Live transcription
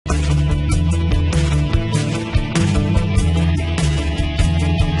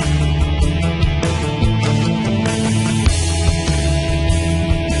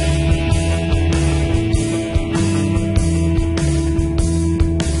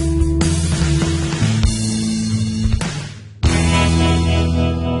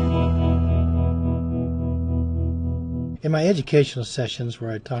In my educational sessions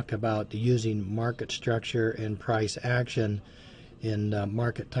where I talk about using market structure and price action in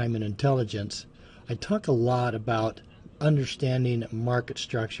market timing intelligence, I talk a lot about understanding market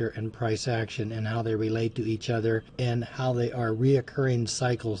structure and price action and how they relate to each other and how they are reoccurring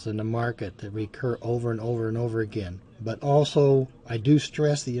cycles in the market that recur over and over and over again. But also I do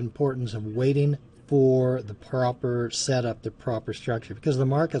stress the importance of waiting for the proper setup, the proper structure, because the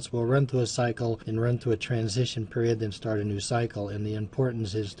markets will run through a cycle and run through a transition period, then start a new cycle, and the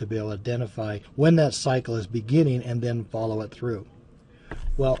importance is to be able to identify when that cycle is beginning and then follow it through.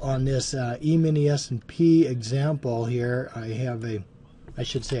 Well, on this E-mini S&P example here, I have a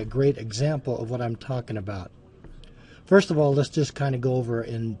great example of what I'm talking about. First of all, let's just kind of go over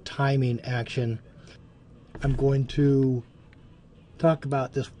in timing action. I'm going to talk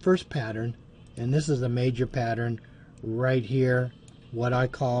about this first pattern, and this is a major pattern right here, what I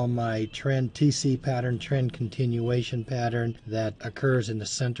call my trend TC pattern, trend continuation pattern, that occurs in the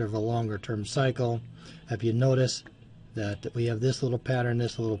center of a longer term cycle. If you notice that we have this little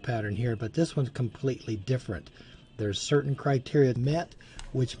pattern here, but this one's completely different. There's certain criteria met,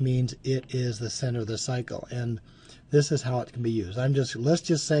 which means it is the center of the cycle, and this is how it can be used. Let's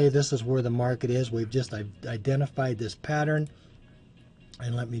just say this is where the market is. We've just identified this pattern,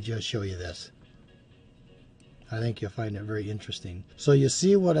 and let me just show you this. I think you'll find it very interesting. So you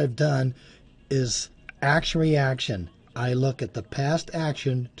see what I've done is action reaction. I look at the past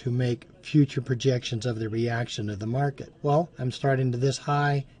action to make future projections of the reaction of the market. Well, I'm starting to this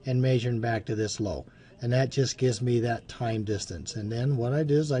high and measuring back to this low, and that just gives me that time distance. And then what I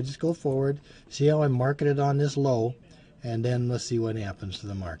do is I just go forward, see how I market it on this low, and then let's see what happens to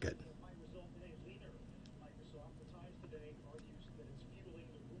the market.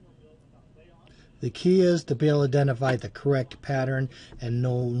 The key is to be able to identify the correct pattern and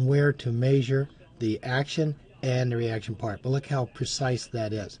know where to measure the action and the reaction part. But look how precise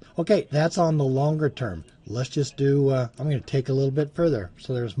that is. Okay, that's on the longer term. Let's just do, I'm going to take a little bit further,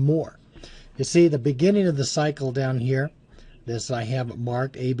 so there's more. You see the beginning of the cycle down here, this I have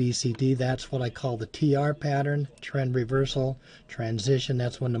marked A, B, C, D. That's what I call the TR pattern, trend reversal, transition.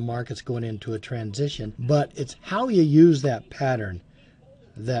 That's when the market's going into a transition. But it's how you use that pattern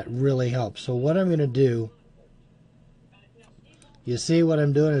that really helps. So what I'm going to do, you see what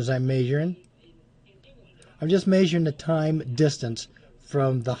I'm doing is I'm measuring. I'm just measuring the time distance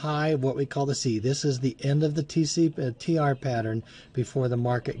from the high of what we call the C. This is the end of the TR pattern before the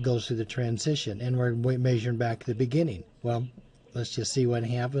market goes through the transition, and we're measuring back to the beginning. Well, let's just see what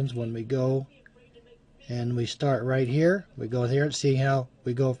happens when we go and we start right here. We go here and see how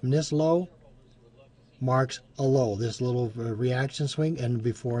we go from this low, marks a low, this little reaction swing, and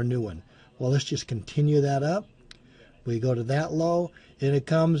before a new one. Well, let's just continue that up. We go to that low, and it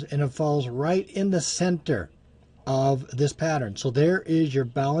comes and it falls right in the center of this pattern. So there is your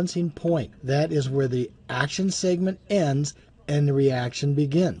balancing point. That is where the action segment ends and the reaction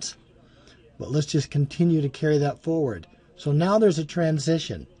begins. But let's just continue to carry that forward. So now there's a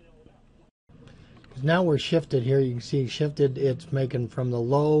transition. Now we're shifted here. You can see shifted, it's making from the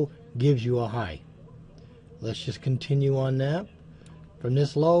low, gives you a high. Let's just continue on that. From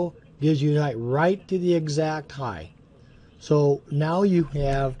this low, gives you a high right to the exact high. So now you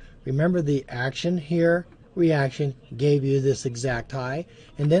have, remember the action here, reaction gave you this exact high,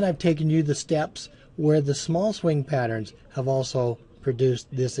 and then I've taken you the steps where the small swing patterns have also produced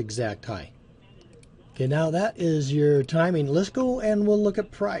this exact high. Okay, now that is your timing. Let's go and we'll look at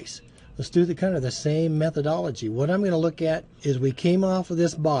price. Let's do the kind of the same methodology. What I'm going to look at is we came off of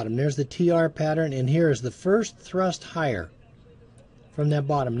this bottom. There's the TR pattern, and here is the first thrust higher from that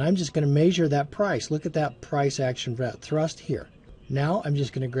bottom. And I'm just going to measure that price. Look at that price action for that thrust here. Now I'm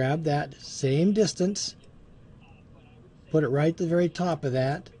just going to grab that same distance, put it right at the very top of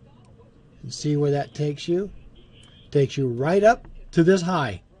that, and see where that takes you. Takes you right up to this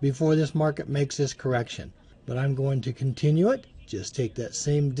high before this market makes this correction. But I'm going to continue it. Just take that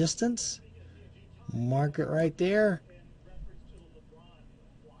same distance, mark it right there.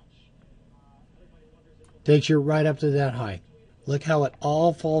 Takes you right up to that high. Look how it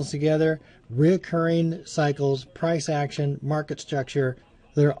all falls together. Reoccurring cycles, price action, market structure,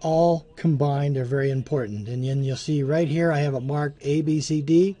 they're all combined. They're very important. And then you'll see right here I have it marked A, B, C,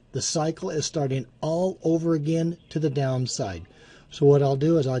 D. The cycle is starting all over again to the downside. So what I'll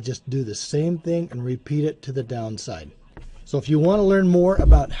do is I'll just do the same thing and repeat it to the downside. So if you want to learn more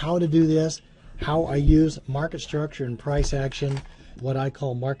about how to do this, how I use market structure and price action, what I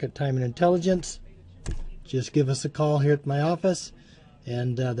call market timing intelligence, just give us a call here at my office,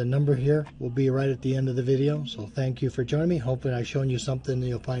 and the number here will be right at the end of the video. So thank you for joining me. Hopefully I've shown you something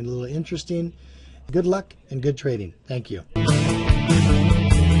you'll find a little interesting, Good luck and good trading. Thank you.